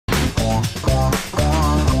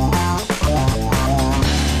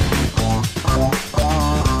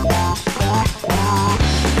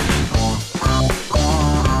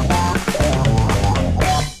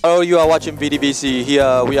Hello, you are watching BDBC.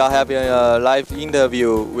 Here we are having a live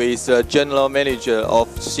interview with the General Manager of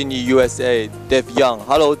SHINI USA, Dave Young.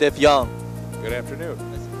 Hello, Dave Young. Good afternoon.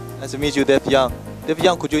 Nice to meet you, Dave Young. Dave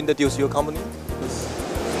Young, could you introduce your company?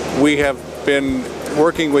 We have been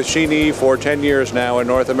working with SHINI for 10 years now in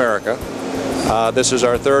North America. This is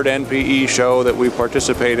our third NPE show that we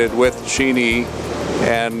participated with SHINI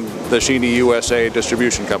and the SHINI USA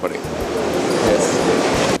distribution company. Yes.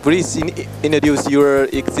 Please introduce your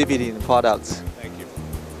exhibiting products. Thank you.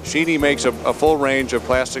 SHINI makes a full range of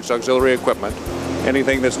plastics auxiliary equipment,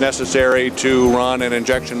 anything that's necessary to run an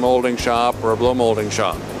injection molding shop or a blow molding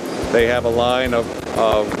shop. They have a line of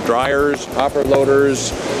dryers, hopper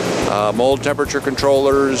loaders, mold temperature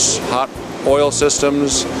controllers, hot oil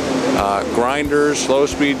systems, grinders,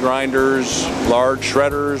 slow-speed grinders, large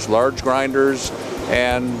shredders, large grinders,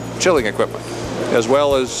 and chilling equipment. As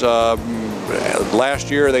well as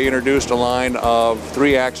last year they introduced a line of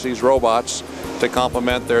 3-axis robots to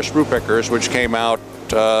complement their sprue pickers, which came out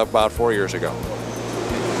about 4 years ago.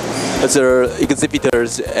 As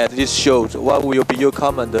exhibitors at this show, what will be your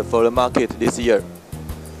comment for the market this year?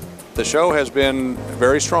 The show has been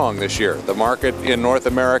very strong this year. The market in North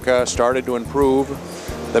America started to improve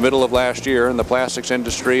the middle of last year, and the plastics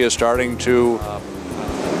industry is starting to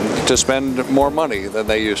spend more money than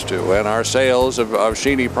they used to. And our sales of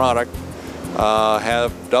SHINI product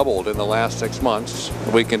have doubled in the last 6 months.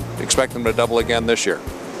 We can expect them to double again this year.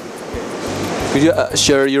 Could you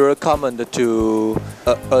share your comment to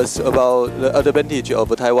us about the advantage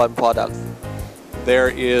of Taiwan products? There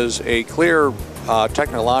is a clear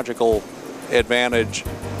technological advantage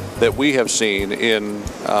that we have seen in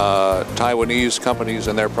Taiwanese companies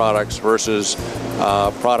and their products versus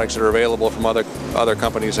products that are available from other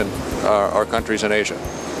companies in or countries in Asia.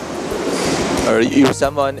 If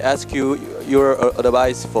someone asks you your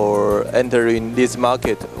advice for entering this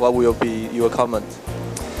market, what will be your comment?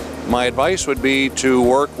 My advice would be to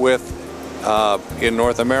work with, in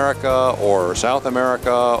North America or South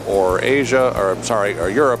America or Asia, or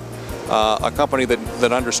Europe, a company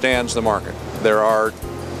that understands the market. There are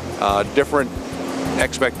different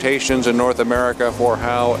expectations in North America for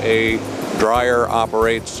how a dryer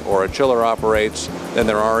operates or a chiller operates than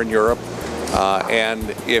there are in Europe.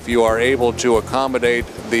 And if you are able to accommodate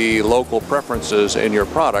the local preferences in your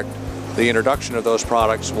product, the introduction of those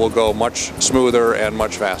products will go much smoother and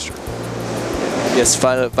much faster. Yes,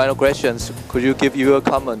 final questions. Could you give your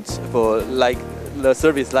comments for the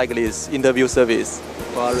service like this, interview service?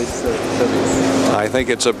 I think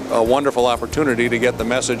it's a wonderful opportunity to get the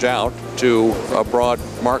message out to a broad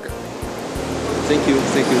market. Thank you,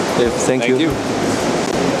 Dave. Thank you.